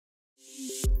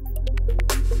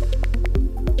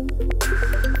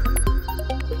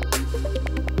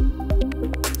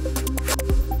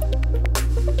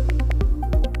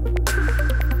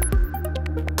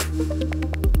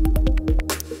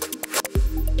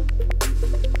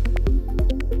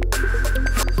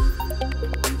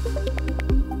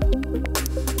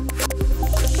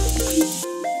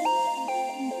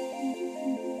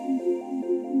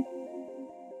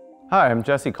Hi, I'm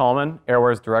Jesse Kallman,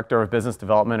 Airware's Director of Business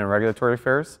Development and Regulatory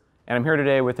Affairs, and I'm here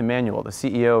today with Emmanuel, the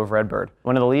CEO of Redbird,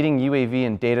 one of the leading UAV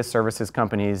and data services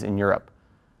companies in Europe.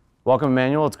 Welcome,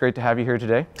 Emmanuel. It's great to have you here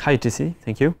today. Hi, Jesse.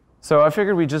 Thank you. So I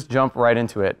figured we'd just jump right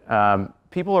into it.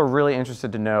 People are really interested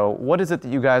to know, what is it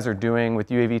that you guys are doing with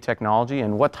UAV technology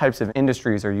and what types of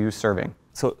industries are you serving?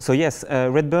 So yes,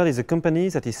 Redbird is a company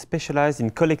that is specialized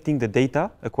in collecting the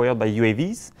data acquired by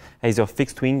UAVs, either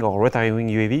fixed-wing or rotary-wing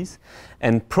UAVs,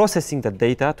 and processing that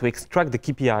data to extract the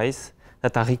KPIs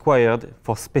that are required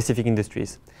for specific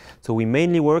industries. So we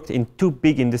mainly worked in two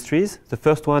big industries. The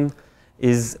first one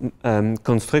is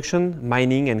construction,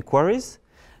 mining, and quarries.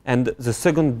 And the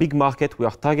second big market we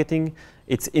are targeting,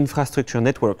 it's infrastructure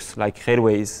networks like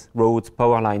railways, roads,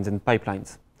 power lines, and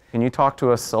pipelines. Can you talk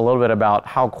to us a little bit about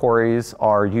how quarries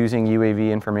are using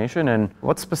UAV information and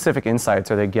what specific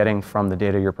insights are they getting from the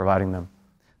data you're providing them?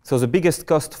 So the biggest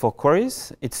cost for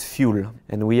quarries, it's fuel.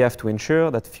 And we have to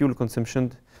ensure that fuel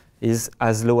consumption is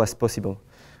as low as possible.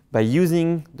 By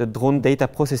using the drone data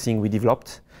processing we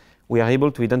developed, we are able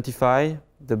to identify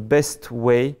the best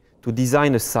way to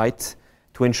design a site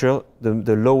to ensure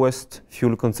the lowest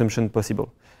fuel consumption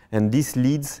possible. And this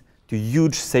leads to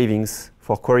huge savings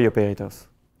for quarry operators.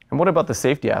 And what about the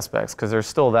safety aspects? Because there's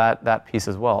still that piece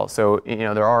as well. So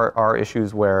there are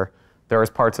issues where there is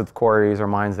parts of quarries or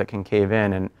mines that can cave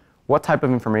in. And what type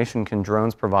of information can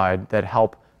drones provide that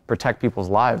help protect people's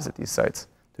lives at these sites?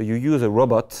 So you use a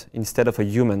robot instead of a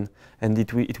human, and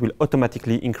it will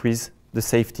automatically increase the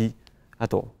safety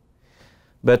at all.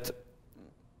 But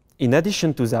in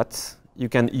addition to that, you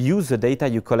can use the data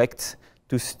you collect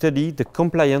to study the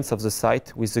compliance of the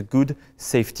site with the good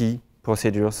safety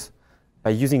procedures. By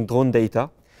using drone data,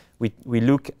 we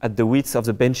look at the width of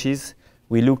the benches,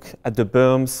 we look at the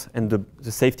berms and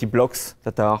the safety blocks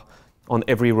that are on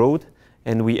every road,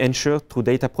 and we ensure through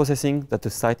data processing that the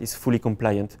site is fully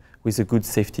compliant with the good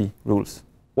safety rules.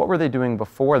 What were they doing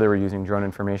before they were using drone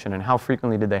information, and how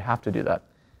frequently did they have to do that?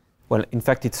 Well, in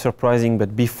fact, it's surprising,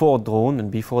 but before drone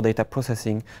and before data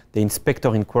processing, the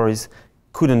inspector in quarries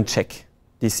couldn't check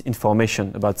this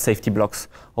information about safety blocks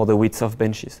or the width of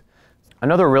benches.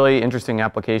 Another really interesting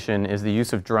application is the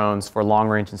use of drones for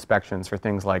long-range inspections for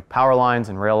things like power lines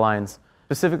and rail lines.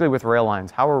 Specifically with rail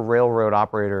lines, how are railroad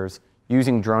operators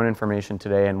using drone information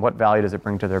today, and what value does it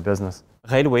bring to their business?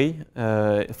 Railway,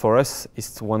 for us,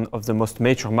 is one of the most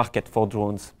mature markets for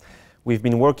drones. We've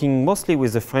been working mostly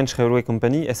with the French railway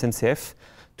company, SNCF,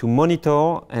 to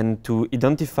monitor and to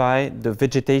identify the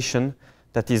vegetation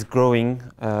that is growing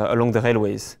along the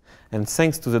railways. And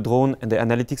thanks to the drone and the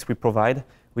analytics we provide,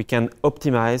 we can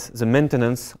optimize the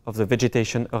maintenance of the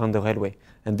vegetation around the railway.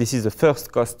 And this is the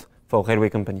first cost for a railway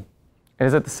company. And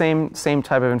is it the same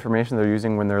type of information they're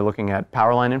using when they're looking at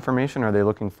power line information? Are they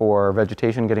looking for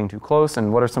vegetation getting too close?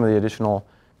 And what are some of the additional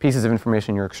pieces of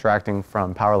information you're extracting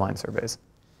from power line surveys?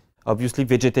 Obviously,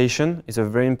 vegetation is a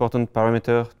very important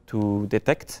parameter to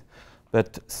detect,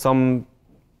 but some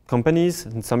companies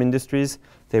and some industries,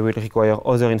 they will require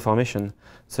other information,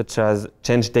 such as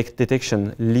change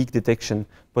detection, leak detection,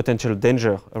 potential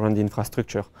danger around the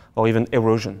infrastructure, or even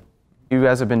erosion. You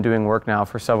guys have been doing work now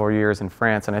for several years in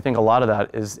France, and I think a lot of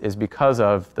that is because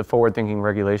of the forward-thinking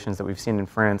regulations that we've seen in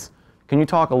France. Can you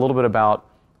talk a little bit about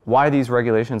why these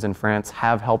regulations in France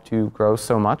have helped you grow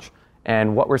so much,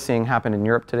 and what we're seeing happen in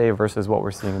Europe today versus what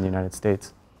we're seeing in the United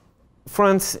States?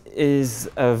 France is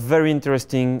a very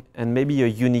interesting and maybe a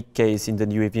unique case in the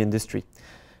UAV industry.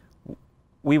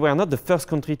 We were not the first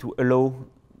country to allow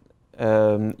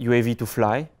UAV to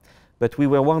fly, but we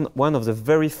were one of the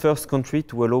very first countries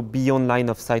to allow beyond line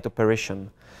of sight operation.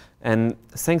 And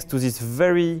thanks to this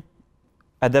very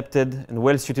adapted and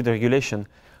well-suited regulation,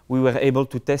 we were able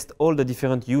to test all the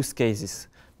different use cases,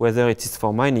 whether it is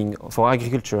for mining, for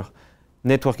agriculture,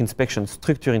 network inspection,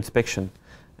 structure inspection.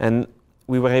 And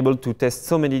we were able to test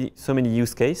so many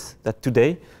use cases that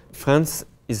today France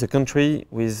is the country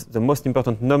with the most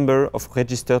important number of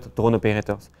registered drone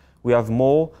operators. We have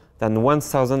more than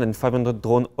 1,500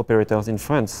 drone operators in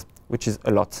France, which is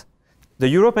a lot. The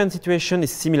European situation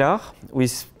is similar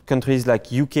with countries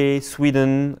like UK,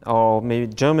 Sweden, or maybe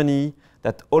Germany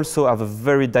that also have a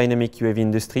very dynamic UAV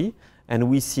industry. And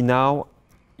we see now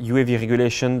UAV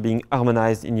regulation being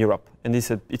harmonized in Europe. And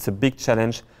it's a big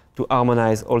challenge to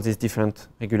harmonize all these different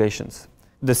regulations.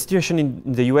 The situation in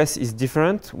the US is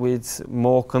different with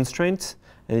more constraints,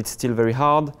 and it's still very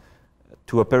hard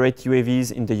to operate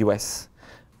UAVs in the US.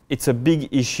 It's a big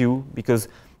issue because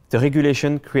the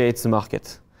regulation creates the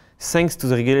market. Thanks to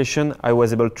the regulation, I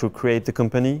was able to create the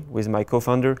company with my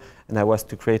co-founder, and I was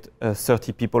to create a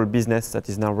 30-people business that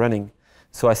is now running.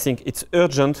 So I think it's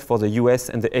urgent for the US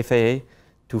and the FAA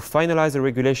to finalize a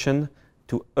regulation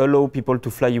to allow people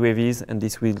to fly UAVs, and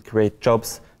this will create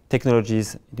jobs,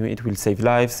 technologies, it will save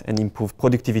lives and improve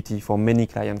productivity for many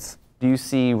clients. Do you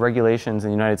see regulations in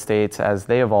the United States as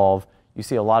they evolve? You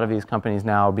see a lot of these companies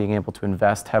now being able to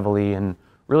invest heavily and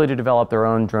really to develop their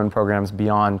own drone programs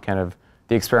beyond kind of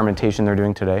the experimentation they're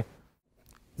doing today?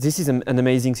 This is an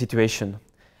amazing situation.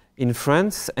 In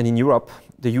France and in Europe,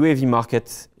 the UAV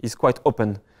market is quite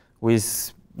open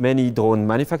with many drone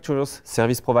manufacturers,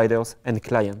 service providers, and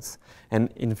clients. And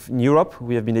in Europe,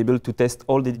 we have been able to test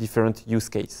all the different use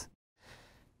cases.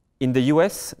 In the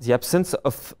US, the absence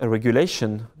of a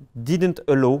regulation didn't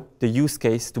allow the use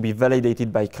case to be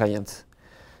validated by clients.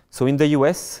 So in the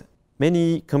US,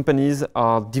 many companies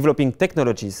are developing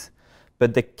technologies,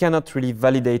 but they cannot really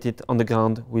validate it on the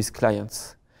ground with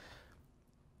clients.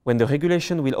 When the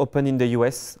regulation will open in the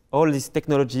US, all these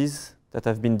technologies that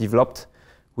have been developed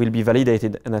will be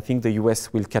validated, and I think the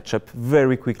US will catch up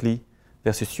very quickly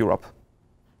versus Europe.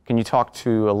 Can you talk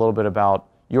to a little bit about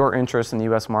your interest in the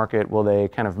US market? Will they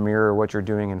kind of mirror what you're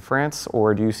doing in France,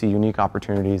 or do you see unique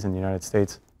opportunities in the United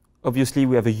States? Obviously,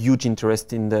 we have a huge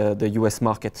interest in the US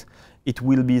market. It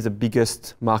will be the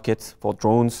biggest market for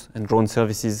drones and drone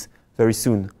services very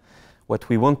soon. What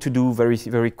we want to do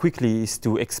very quickly is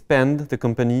to expand the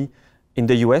company in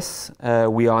the US.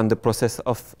 We are in the process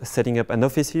of setting up an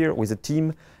office here with a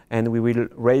team, and we will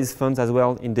raise funds as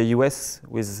well in the US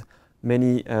with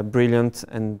many brilliant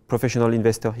and professional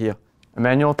investors here.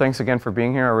 Emmanuel, thanks again for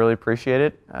being here. I really appreciate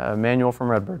it. Emmanuel from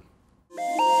Redbird.